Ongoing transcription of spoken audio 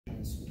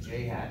newtons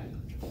j hat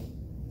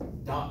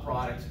dot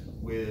product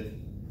with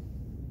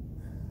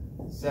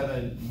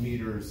 7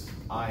 meters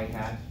I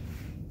hat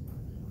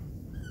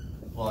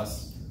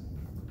plus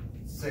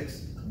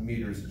 6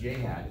 meters j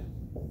hat.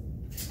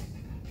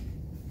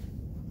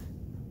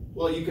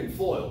 Well, you can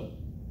FOIL.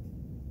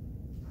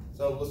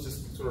 So let's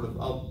just sort of,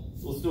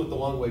 let's do it the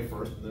long way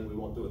first, and then we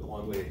won't do it the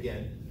long way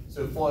again.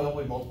 So FOIL,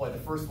 we multiply the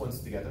first ones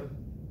together.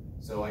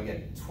 So I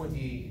get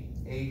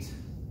 28,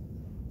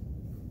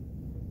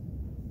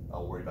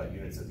 I'll worry about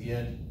units at the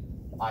end,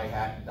 I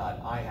hat dot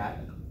I hat,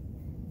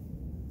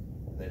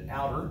 and then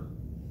outer,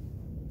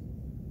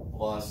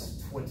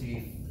 plus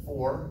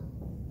 24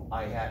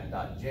 I hat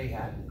dot j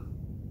hat,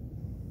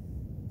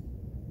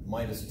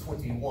 minus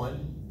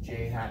 21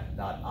 j hat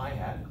dot I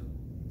hat,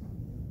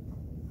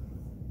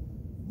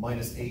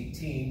 minus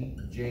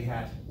 18 j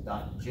hat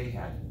dot j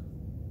hat.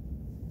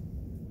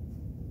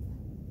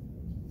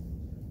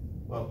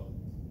 Well,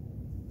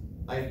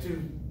 I have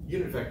two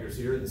unit vectors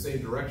here in the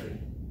same direction.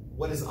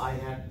 What is I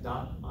hat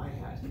dot I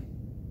hat?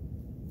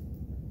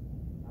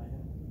 I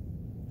hat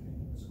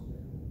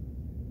squared.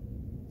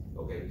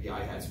 Okay, the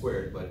I hat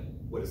squared, but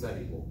what does that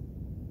equal?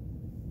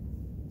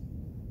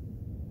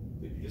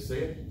 Did you just say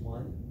it?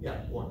 1.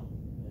 Yeah, 1.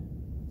 Yeah.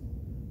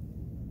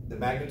 The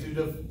magnitude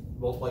of,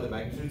 multiply the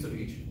magnitudes of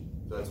each.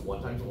 So that's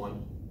 1 times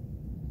 1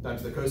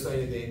 times the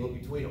cosine of the angle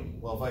between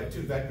them. Well, if I have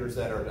two vectors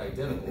that are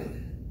identical,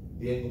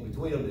 the angle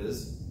between them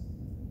is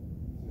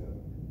 0.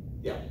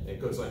 Yeah,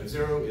 and cosine of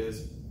 0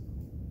 is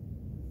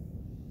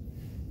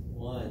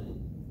 1.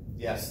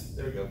 yes,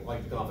 there you go,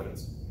 like the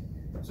confidence.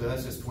 So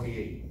that's just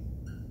 28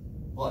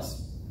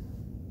 plus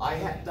I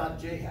hat dot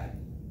j hat.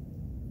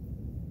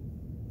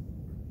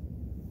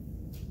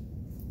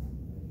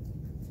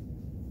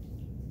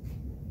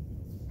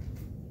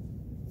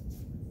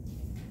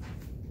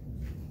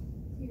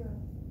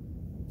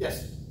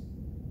 Yes.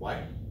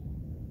 Why?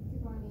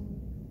 You're going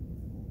in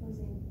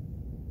opposing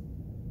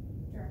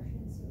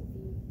directions, so it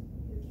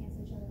would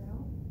cancel each other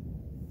out.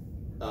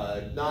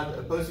 Not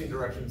opposing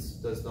directions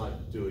does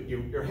not do it.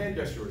 Your hand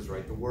gesture was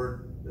right. The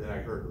word that I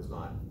heard was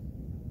not.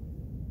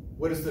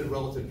 What is the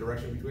relative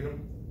direction between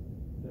them?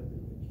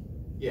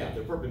 Yeah,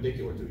 they're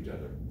perpendicular to each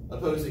other.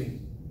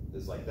 Opposing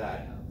is like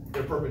that.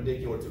 They're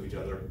perpendicular to each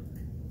other.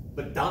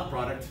 But dot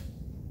product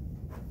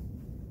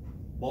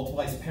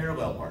multiplies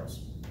parallel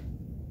parts.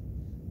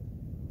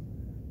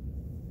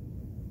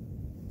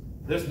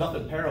 There's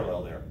nothing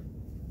parallel there.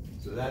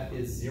 So that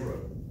is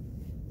 0.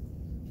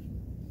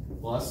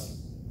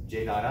 Plus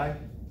j dot I.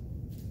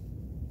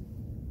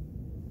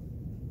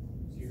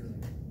 0.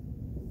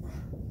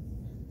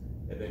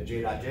 And then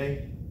j dot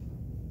j.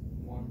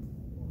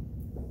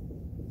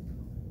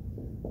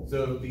 1.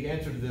 So the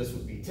answer to this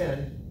would be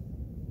 10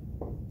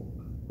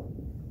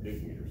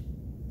 Newton meters.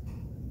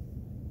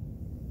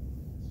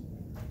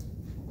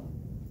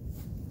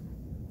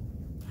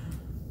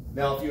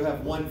 Now, if you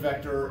have one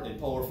vector in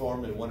polar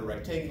form and one in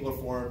rectangular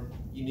form,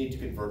 you need to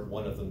convert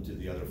one of them to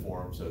the other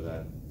form so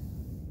that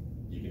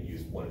you can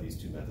use one of these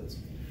two methods.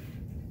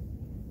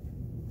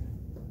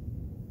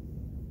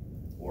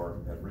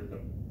 Or have written a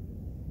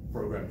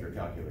programmed your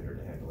calculator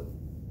to handle it.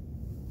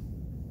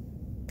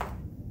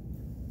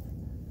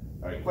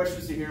 All right,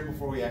 questions to hear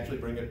before we actually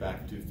bring it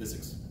back to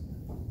physics?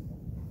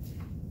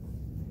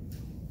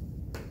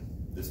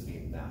 This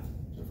being math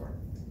so far.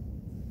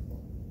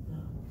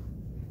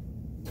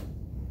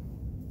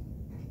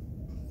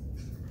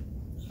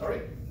 All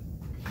right.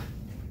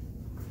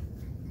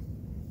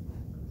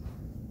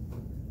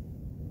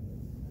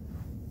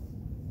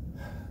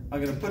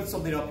 I'm going to put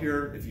something up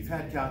here. If you've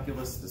had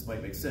calculus, this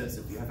might make sense.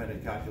 If you haven't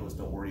had calculus,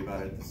 don't worry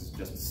about it. This is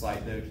just a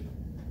side note.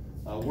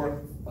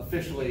 Work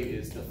officially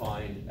is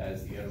defined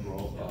as the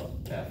integral of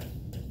f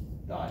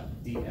dot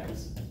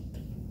dx.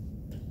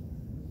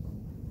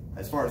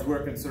 As far as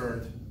we're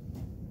concerned,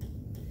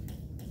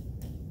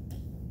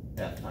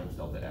 f times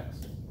delta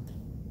x.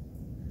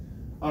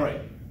 All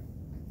right.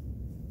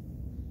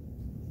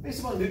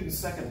 Based upon Newton's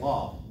second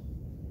law,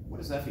 what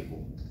does F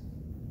equal?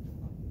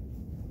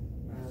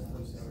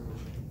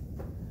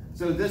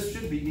 So this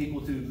should be equal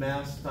to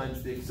mass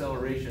times the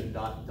acceleration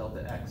dot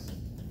delta x.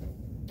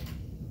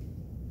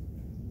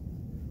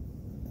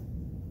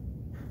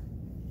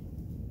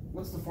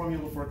 What's the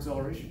formula for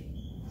acceleration?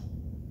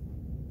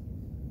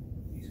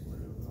 E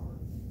squared over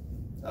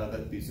R.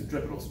 That'd be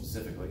centripetal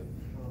specifically.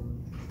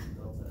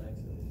 Delta x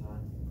at the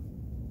time.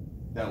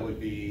 That would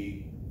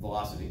be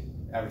velocity,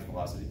 average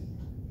velocity.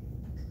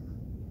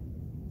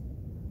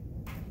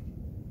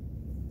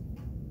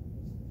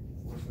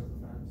 Force over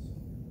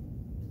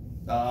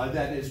mass.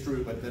 That is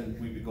true, but then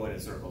we'd be going in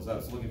circles. I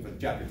was looking for the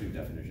chapter 2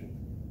 definition.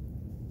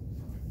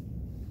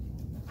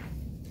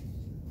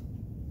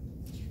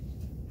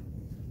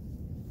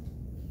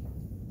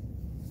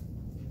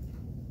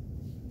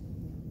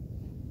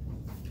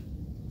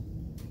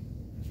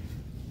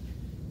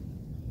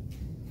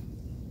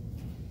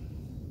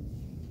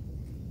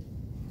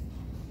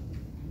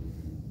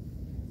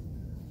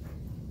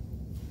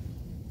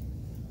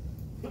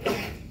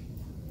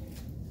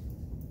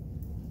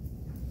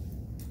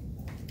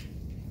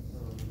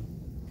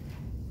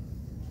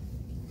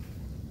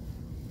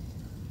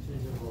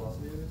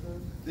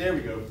 There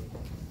we go.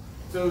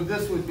 So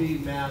this would be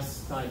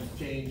mass times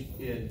change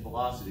in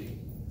velocity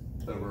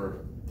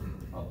over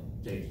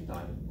change in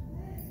time,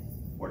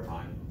 or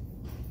time.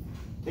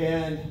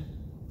 And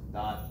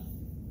dot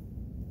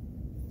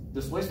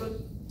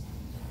displacement.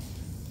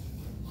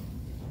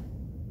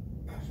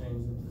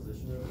 Change in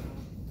position over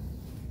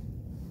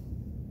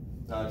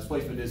time.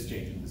 Displacement is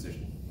change in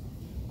position.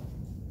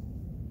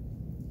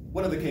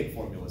 What are the cake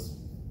formulas?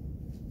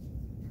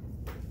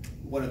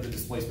 What are the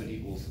displacement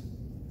equals?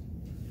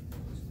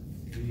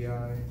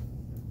 VI,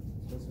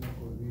 displacement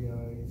equal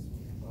VI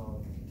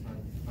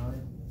times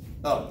time.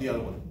 Oh, the other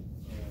one.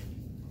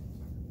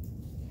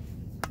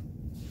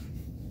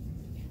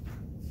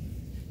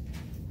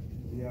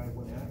 VI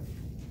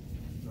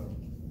 1/2? No.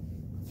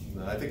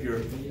 No, I think you're.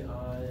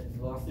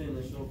 Velocity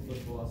initial plus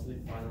velocity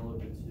final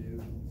over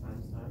 2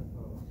 times time.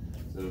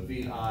 So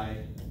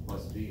VI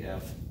plus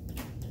VF.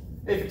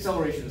 If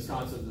acceleration is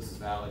constant, this is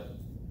valid.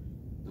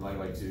 Divided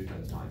by 2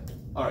 times time.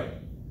 All right.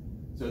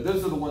 So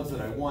those are the ones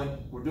that I want.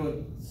 We're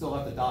doing, still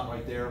have the dot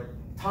right there.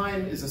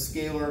 Time is a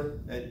scalar,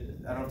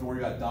 and I don't have to worry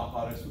about dot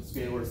products with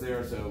scalars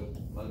there, so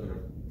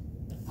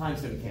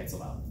time's going to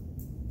cancel out.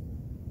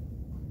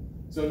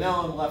 So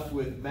now I'm left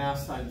with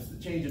mass times the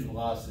change in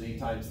velocity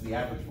times the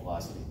average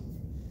velocity.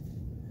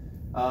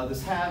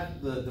 This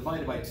half, the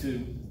divided by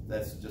 2,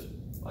 that's just,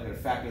 I'm going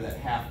to factor that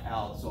half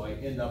out, so I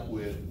end up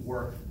with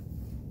work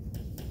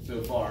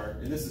so far,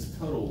 and this is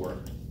total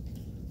work,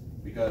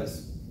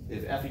 because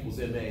if F equals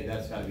ma,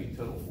 that's got to be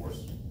total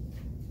force.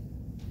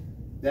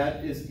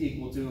 That is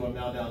equal to, I'm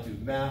now down to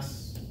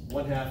mass,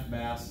 1/2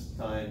 mass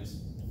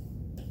times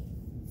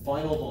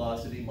final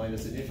velocity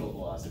minus initial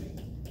velocity,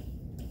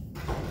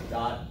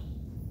 dot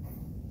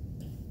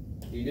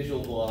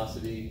initial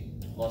velocity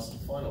plus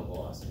final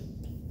velocity.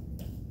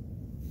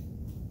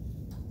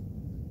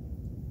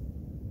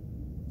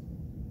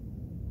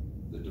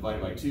 The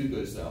divided by 2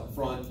 goes out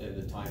front, and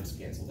the time's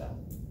canceled out.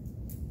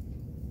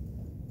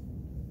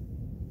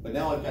 But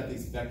now I've got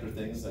these vector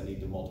things I need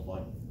to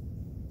multiply.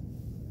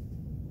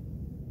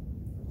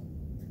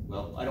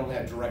 Well, I don't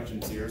have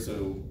directions here,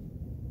 so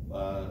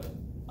I'm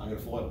going to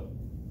FOIL.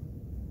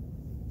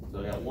 So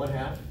I got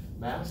 1/2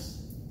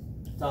 mass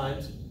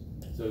times,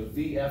 so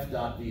VF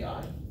dot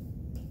VI.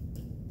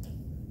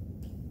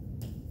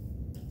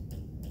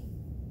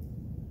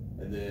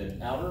 And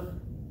then outer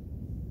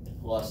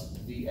plus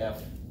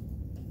VF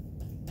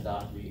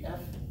dot VF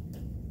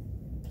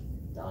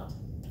dot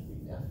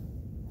VF.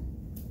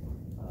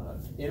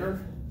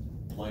 Inner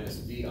minus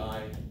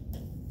VI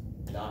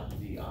dot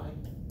VI.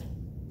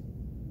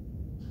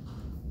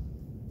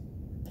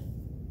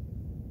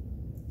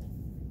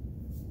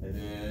 And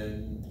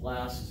then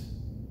last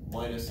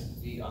minus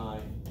VI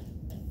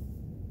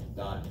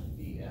dot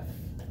VF.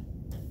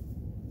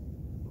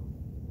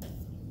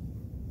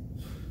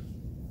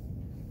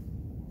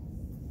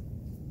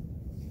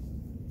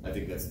 I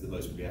think that's the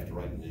most we have to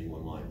write in any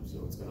one line,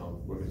 so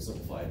we're going to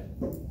simplify it.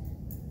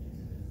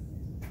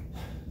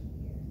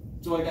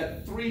 So I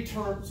got 3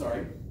 terms,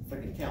 sorry, if I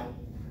can count.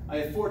 I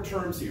have 4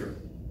 terms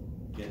here.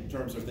 Again,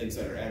 terms are things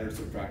that are added or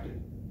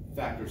subtracted.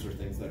 Factors are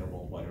things that are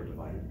multiplied or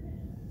divided.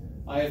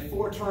 I have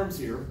 4 terms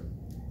here,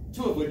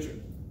 2 of which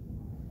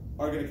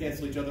are going to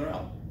cancel each other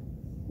out.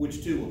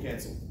 Which 2 will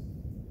cancel?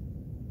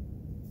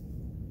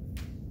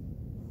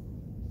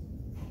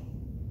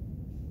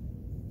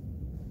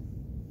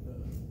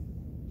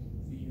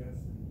 VF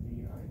and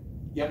VI.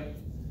 Yep.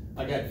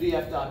 I got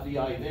VF dot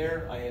VI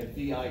there. I have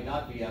VI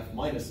dot VF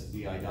minus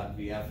VI dot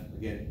VF.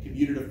 Again,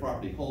 commutative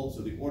property holds,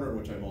 so the order in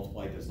which I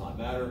multiply does not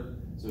matter.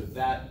 So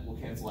that will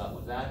cancel out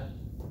with that.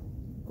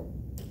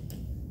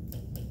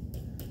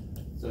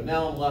 So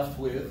now I'm left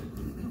with,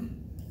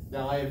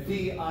 now I have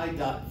VI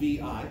dot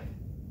VI.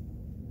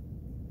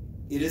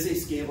 It is a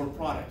scalar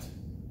product.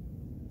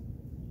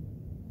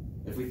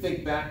 If we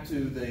think back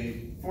to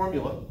the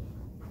formula,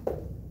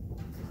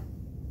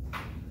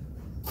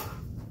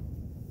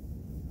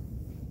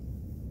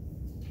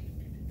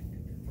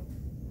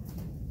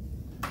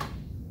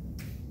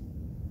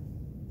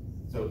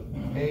 so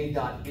A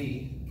dot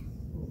B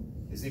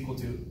is equal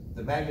to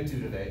the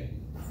magnitude of A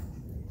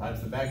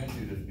times the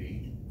magnitude of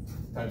B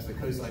times the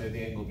cosine of the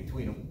angle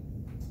between them.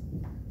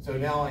 So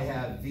now I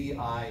have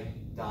VI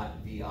dot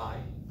VI.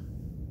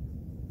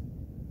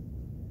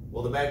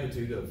 Well, the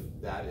magnitude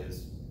of that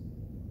is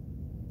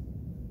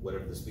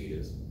whatever the speed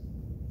is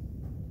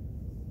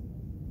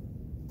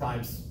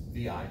times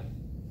VI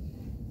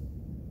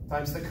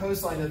times the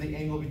cosine of the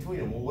angle between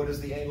them. Well, what is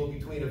the angle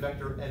between a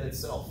vector and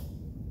itself?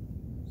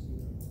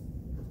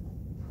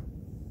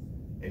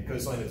 And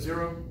cosine of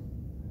 0.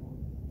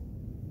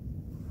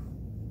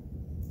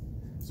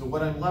 So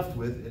what I'm left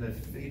with in a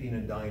fading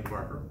and dying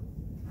marker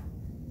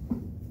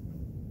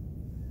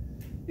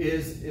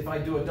is, if I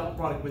do a dot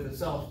product with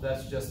itself,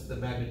 that's just the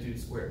magnitude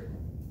squared.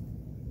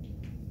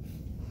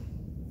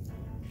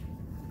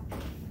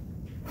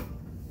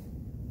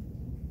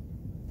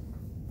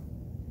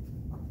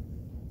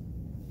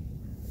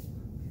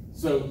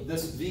 So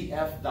this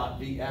VF dot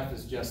VF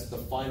is just the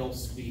final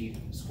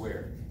speed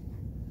squared.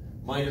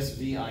 minus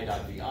vi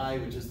dot vi,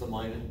 which is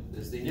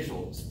the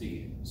initial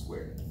speed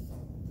squared.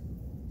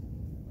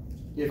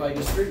 If I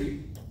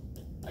distribute,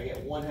 I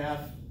get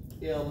 1/2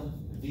 m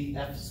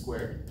vf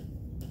squared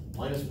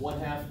minus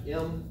 1/2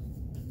 m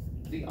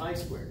vi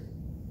squared.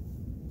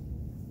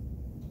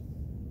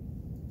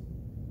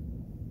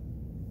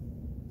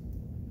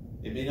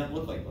 It may not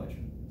look like much,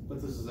 but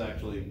this is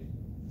actually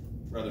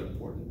rather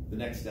important. The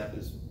next step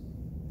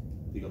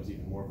becomes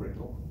even more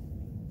critical.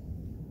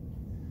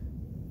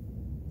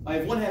 I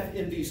have 1/2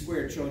 mv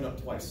squared showing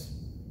up twice.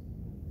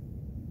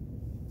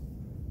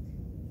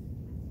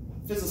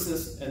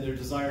 Physicists and their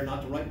desire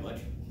not to write much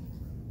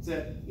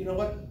said, you know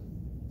what?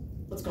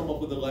 Let's come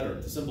up with a letter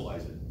to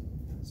symbolize it.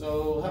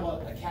 So how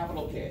about a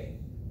capital K?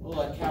 We'll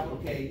let capital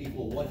K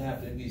equal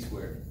 1/2 mv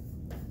squared.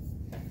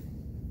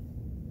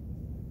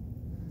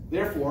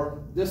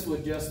 Therefore, this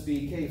would just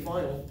be K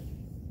final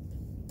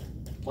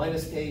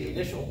minus K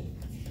initial.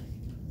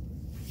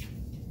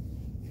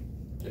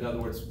 In other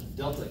words,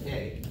 delta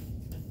K.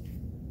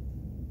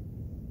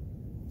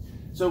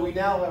 So we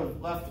now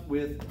have left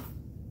with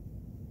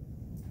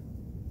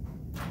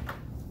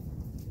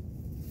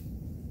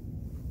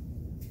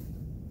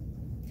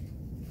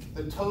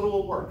the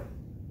total work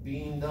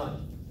being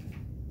done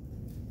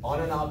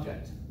on an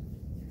object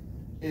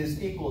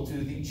is equal to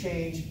the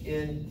change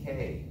in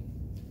K.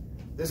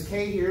 This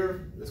K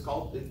here is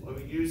called, we're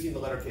using the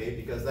letter K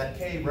because that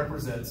K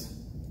represents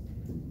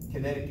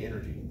kinetic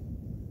energy.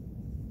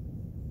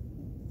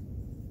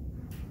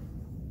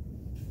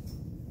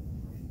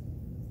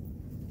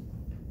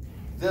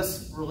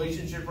 This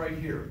relationship right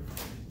here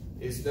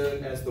is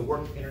known as the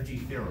work energy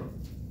theorem.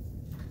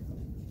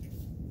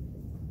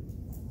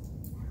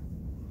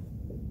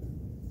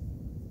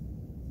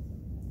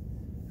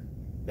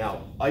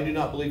 Now, I do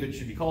not believe it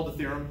should be called a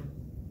theorem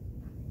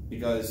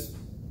because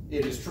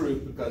it is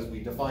true because we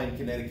define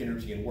kinetic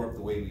energy and work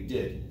the way we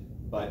did,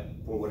 but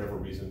for whatever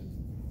reason,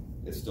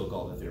 it's still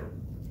called a theorem.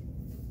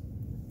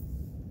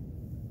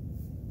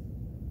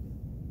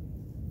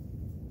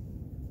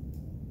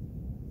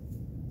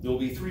 There will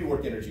be 3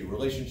 work energy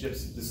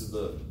relationships. This is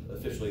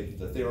officially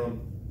the theorem,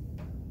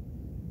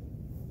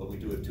 but we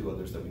do have 2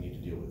 others that we need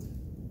to deal with.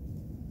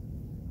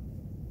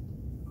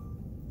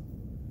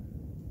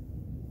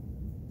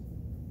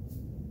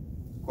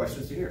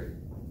 Questions to hear?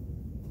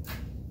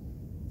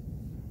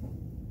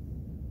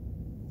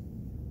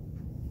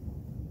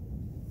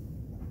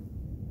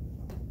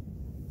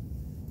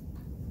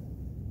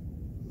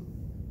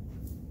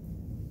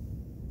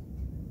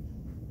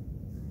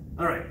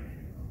 All right.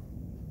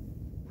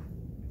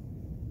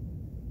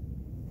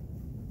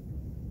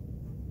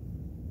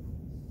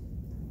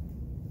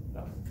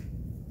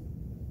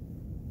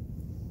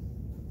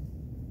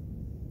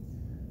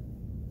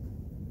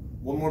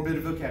 One more bit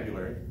of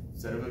vocabulary,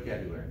 set of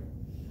vocabulary.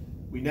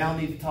 We now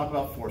need to talk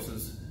about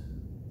forces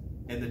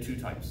and the 2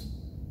 types.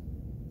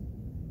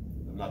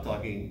 I'm not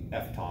talking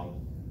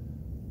F-Tom.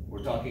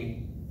 We're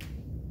talking,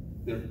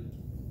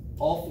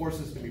 all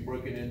forces can be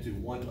broken into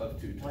one of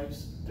 2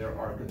 types. There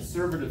are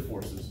conservative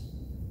forces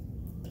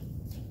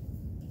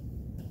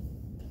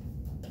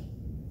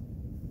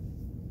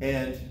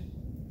and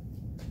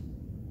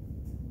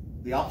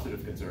the opposite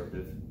of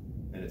conservative,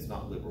 and it's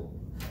not liberal.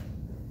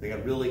 They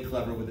got really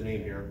clever with the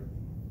name here.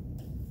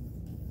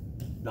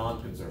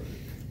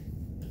 Non-conservative.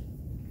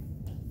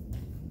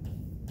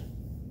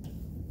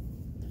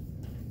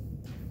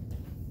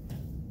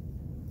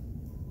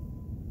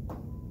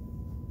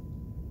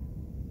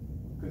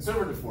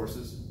 Conservative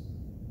forces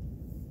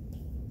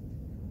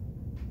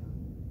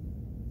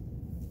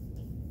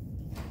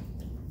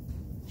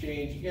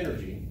change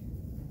energy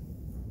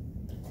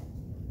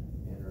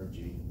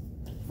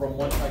from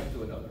one type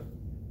to another.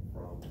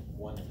 From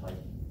one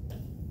type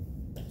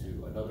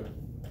to another.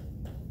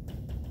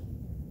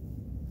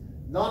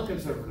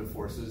 Non-conservative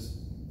forces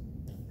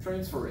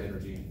transfer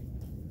energy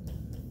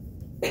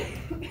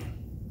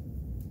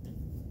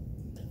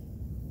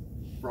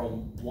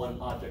from one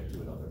object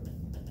to another.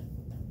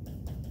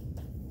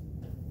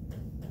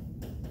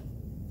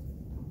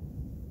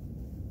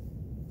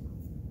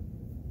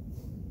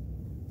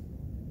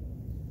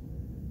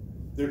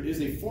 There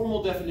is a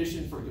formal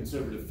definition for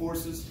conservative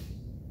forces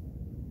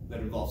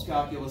that involves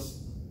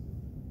calculus.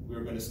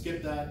 We're going to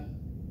skip that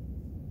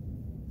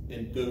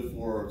and go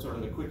for sort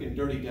of a quick and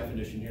dirty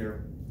definition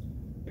here.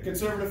 A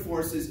conservative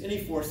force is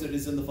any force that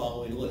is in the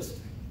following list.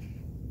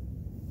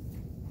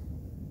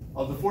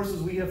 Of the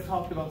forces we have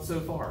talked about so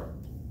far,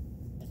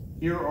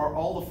 here are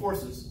all the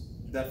forces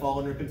that fall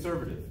under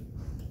conservative.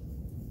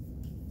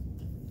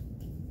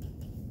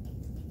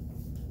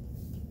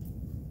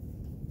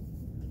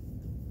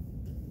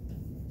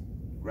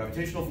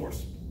 Gravitational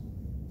force.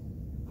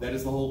 That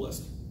is the whole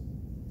list.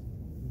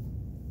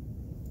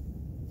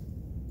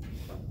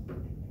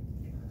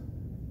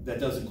 That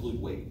does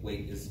include weight.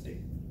 Weight is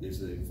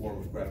a form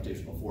of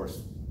gravitational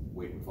force.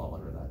 Weight would fall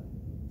under that.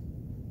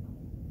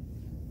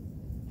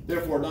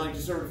 Therefore,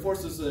 non-conservative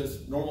forces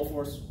is normal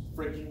force,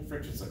 friction.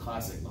 Friction is a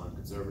classic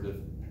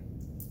non-conservative.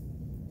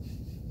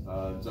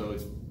 So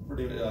it's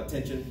pretty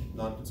tension,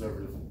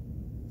 non-conservative.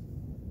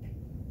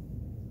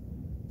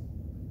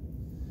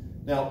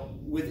 Now,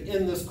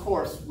 within this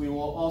course, we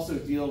will also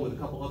deal with a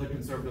couple other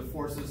conservative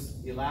forces.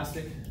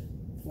 Elastic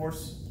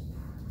force.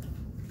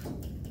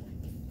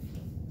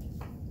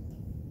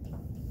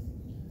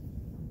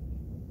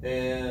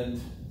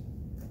 And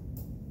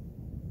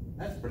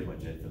that's pretty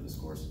much it for this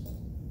course.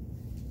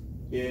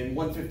 In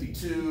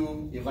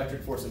 152,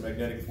 electric force and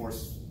magnetic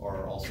force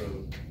are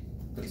also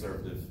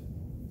conservative.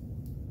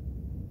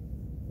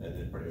 And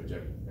then pretty much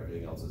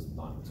everything else is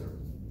non-conservative.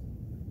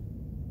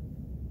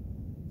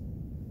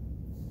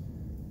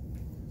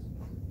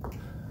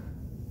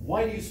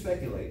 Why do you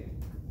speculate?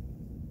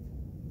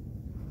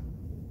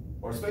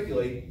 Or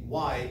speculate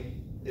why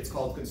it's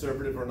called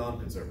conservative or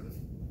non-conservative?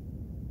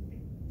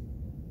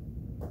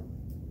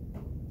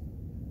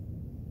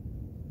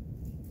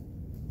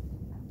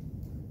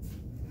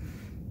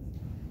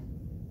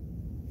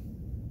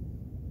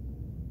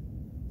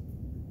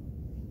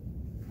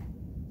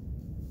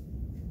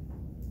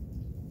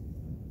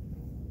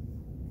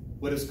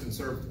 What does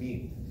conserved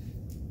mean?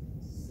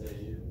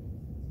 Save.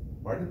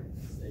 Pardon?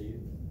 Save.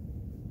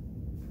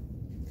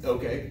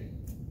 Okay.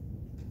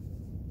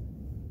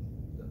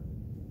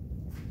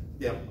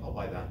 Yeah, I'll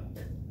buy that.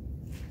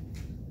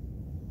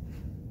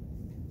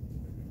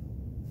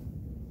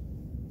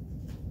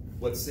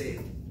 What's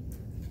saved?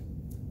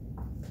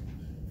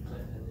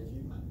 Energy.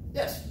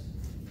 Yes.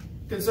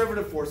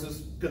 Conservative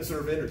forces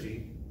conserve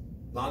energy.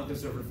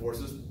 Non-conservative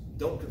forces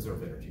don't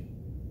conserve energy.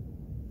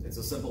 It's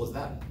as simple as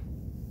that.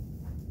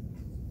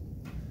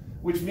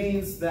 Which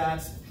means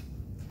that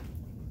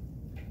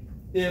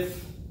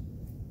if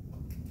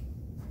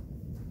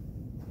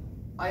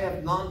I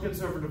have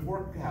non-conservative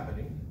work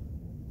happening,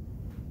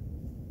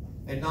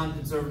 and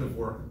non-conservative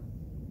work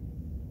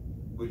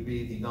would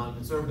be the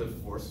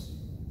non-conservative force,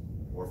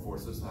 or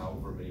forces,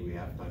 however many we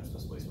have, times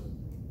displacement.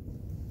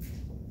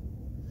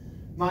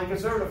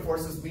 Non-conservative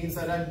forces means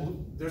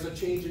that there's a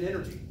change in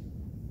energy.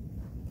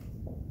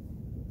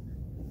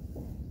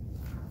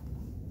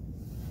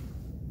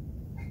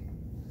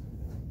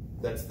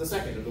 That's the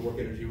second of the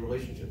work-energy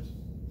relationships.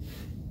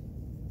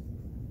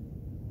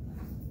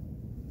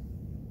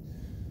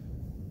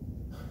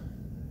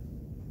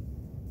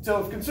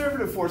 So if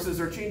conservative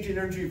forces are changing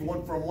energy from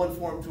one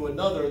form to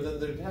another, then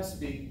there has to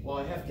be, well,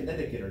 I have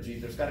kinetic energy,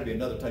 there's got to be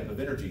another type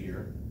of energy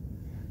here.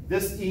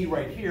 This E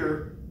right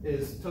here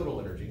is total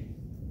energy.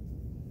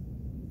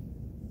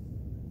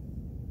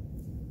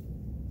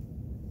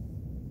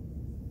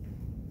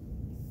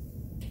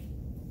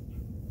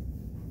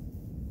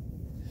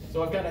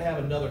 So I've got to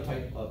have another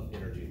type of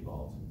energy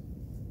involved.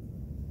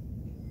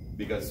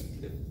 Because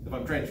if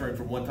I'm transferring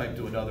from one type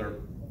to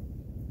another,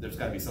 there's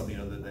got to be something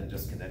other than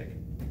just kinetic.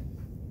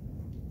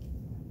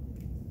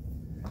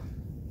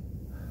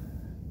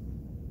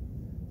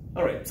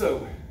 All right,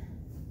 so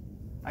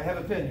I have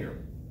a pin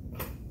here.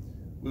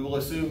 We will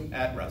assume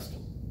at rest.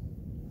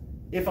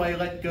 If I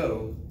let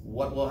go,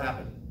 what will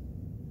happen?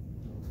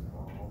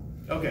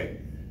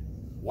 Okay,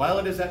 while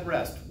it is at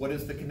rest, what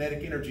is the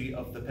kinetic energy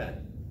of the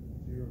pen?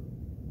 0.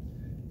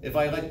 If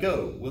I let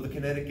go, will the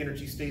kinetic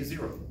energy stay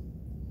 0?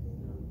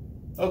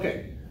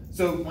 Okay,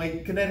 so my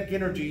kinetic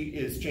energy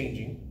is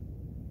changing.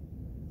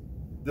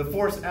 The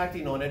force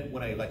acting on it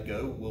when I let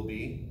go will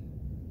be?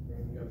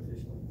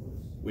 Gravitational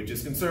force. Which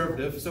is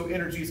conservative, so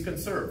energy is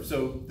conserved.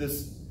 So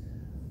this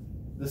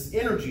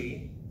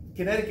energy,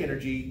 kinetic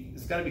energy,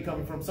 has got to be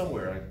coming from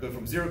somewhere. I go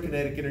from 0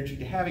 kinetic energy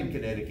to having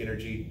kinetic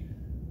energy.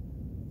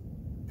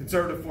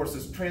 Conservative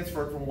forces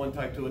transfer from one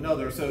type to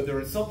another. So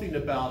there is something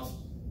about,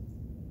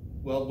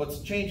 well, what's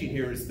changing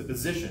here is the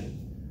position.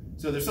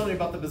 So there's something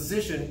about the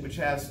position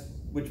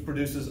which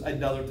produces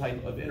another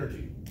type of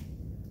energy.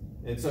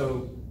 And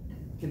so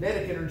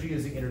kinetic energy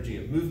is the energy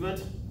of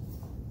movement.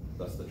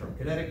 That's the term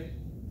kinetic.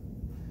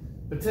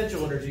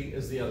 Potential energy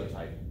is the other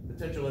type.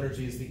 Potential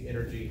energy is the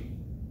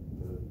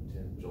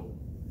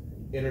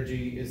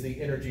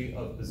energy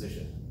of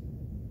position.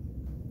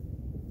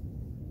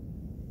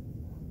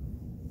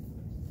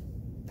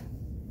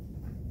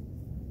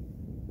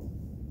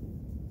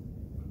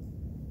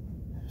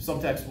 Some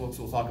textbooks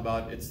will talk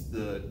about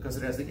because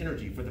it has the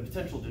energy for the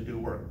potential to do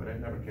work, but I've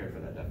never cared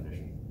for that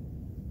definition.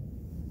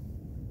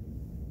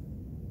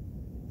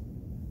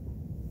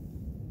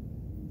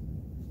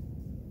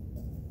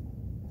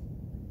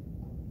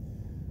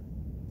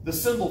 The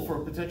symbol for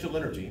potential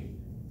energy,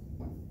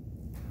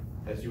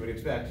 as you would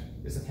expect,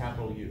 is a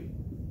capital U.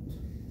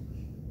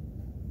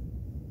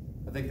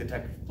 I think the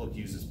textbook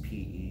uses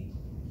PE.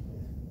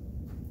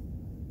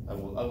 I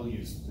will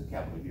use the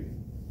capital U.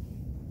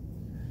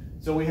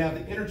 So we have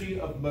the energy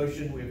of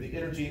motion, we have the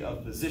energy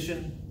of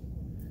position.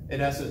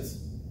 In essence,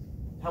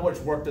 how much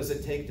work does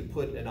it take to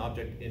put an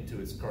object into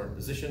its current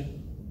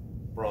position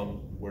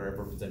from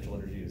wherever potential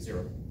energy is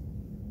 0?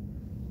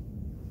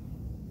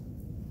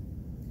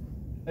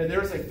 And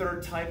there's a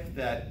third type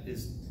that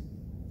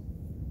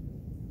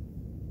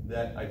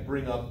I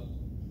bring up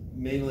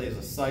mainly as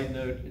a side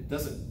note. It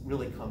doesn't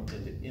really come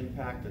into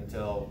impact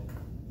until I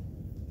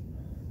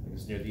think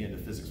it's near the end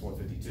of Physics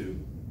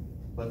 152.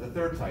 But the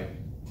third type,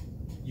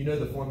 you know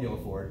the formula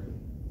for it.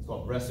 It's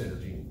called rest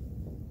energy.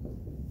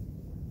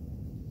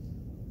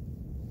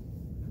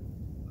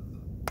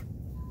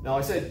 Now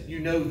I said you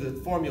know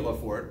the formula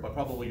for it, but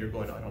probably you're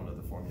going, I don't know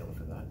the formula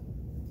for that.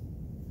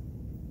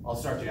 I'll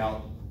start you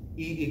out.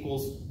 E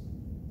equals,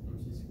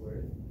 mc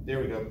squared. there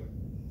we go.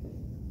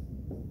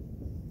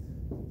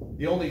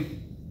 The only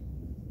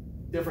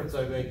difference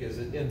I make is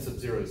that n sub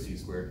 0 is c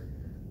squared.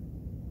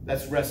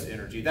 That's rest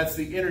energy. That's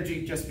the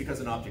energy just because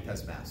an object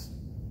has mass.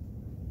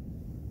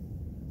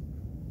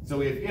 So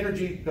we have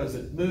energy because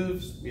it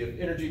moves, we have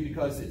energy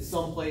because it's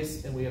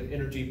someplace, and we have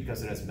energy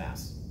because it has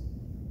mass.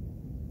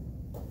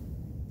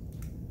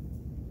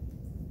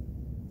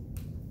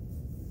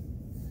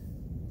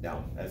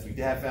 Now, as we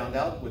have found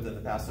out within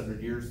the past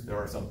 100 years, there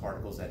are some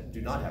particles that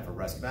do not have a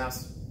rest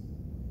mass.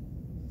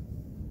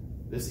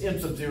 This m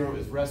sub 0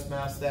 is rest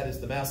mass. That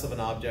is the mass of an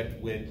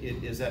object when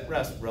it is at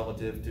rest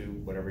relative to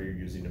whatever you're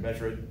using to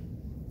measure it.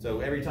 So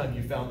every time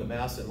you found the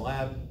mass in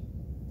lab,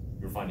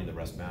 you're finding the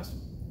rest mass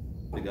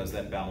because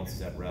that balance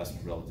is at rest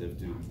relative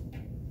to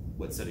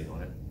what's sitting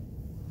on it.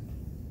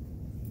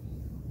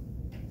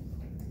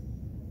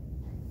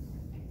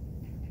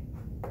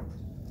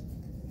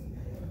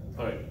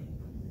 All right.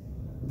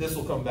 This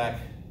will come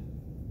back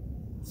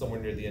somewhere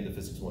near the end of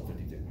Physics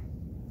 152.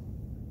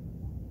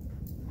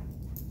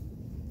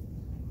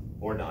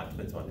 Or not,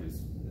 depends on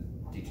who's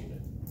teaching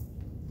it.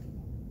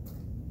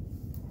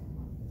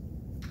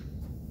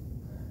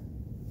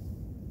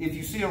 If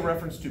you see a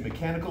reference to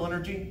mechanical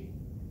energy,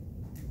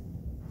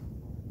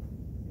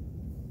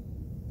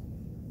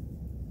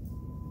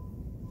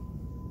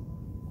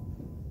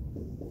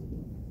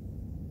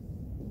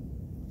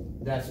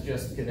 that's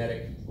just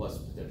kinetic plus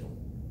potential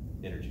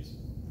energies.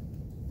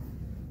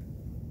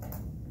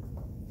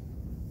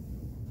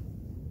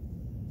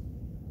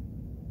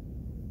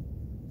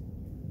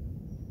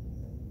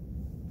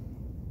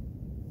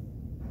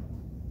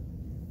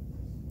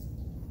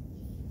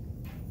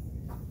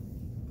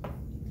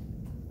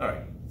 All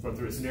right, run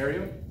through a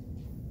scenario.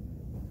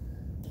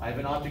 I have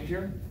an object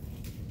here,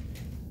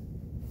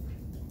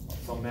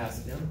 some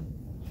mass m.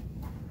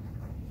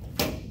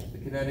 The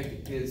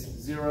kinetic is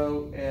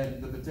 0,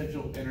 and the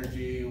potential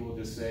energy, we'll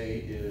just say,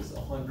 is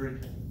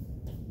 100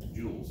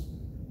 joules.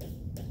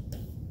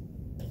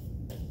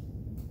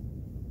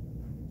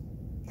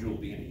 Joule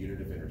being a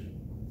unit of energy.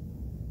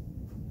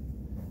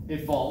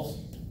 It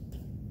falls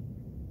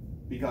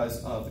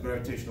because of the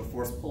gravitational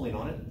force pulling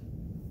on it.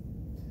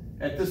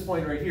 At this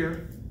point right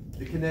here,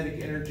 the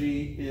kinetic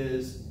energy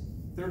is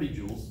 30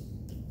 joules.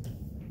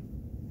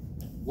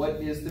 What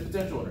is the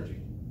potential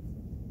energy?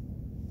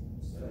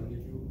 70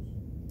 joules.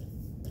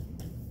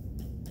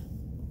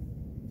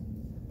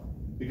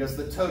 Because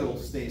the total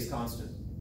stays constant.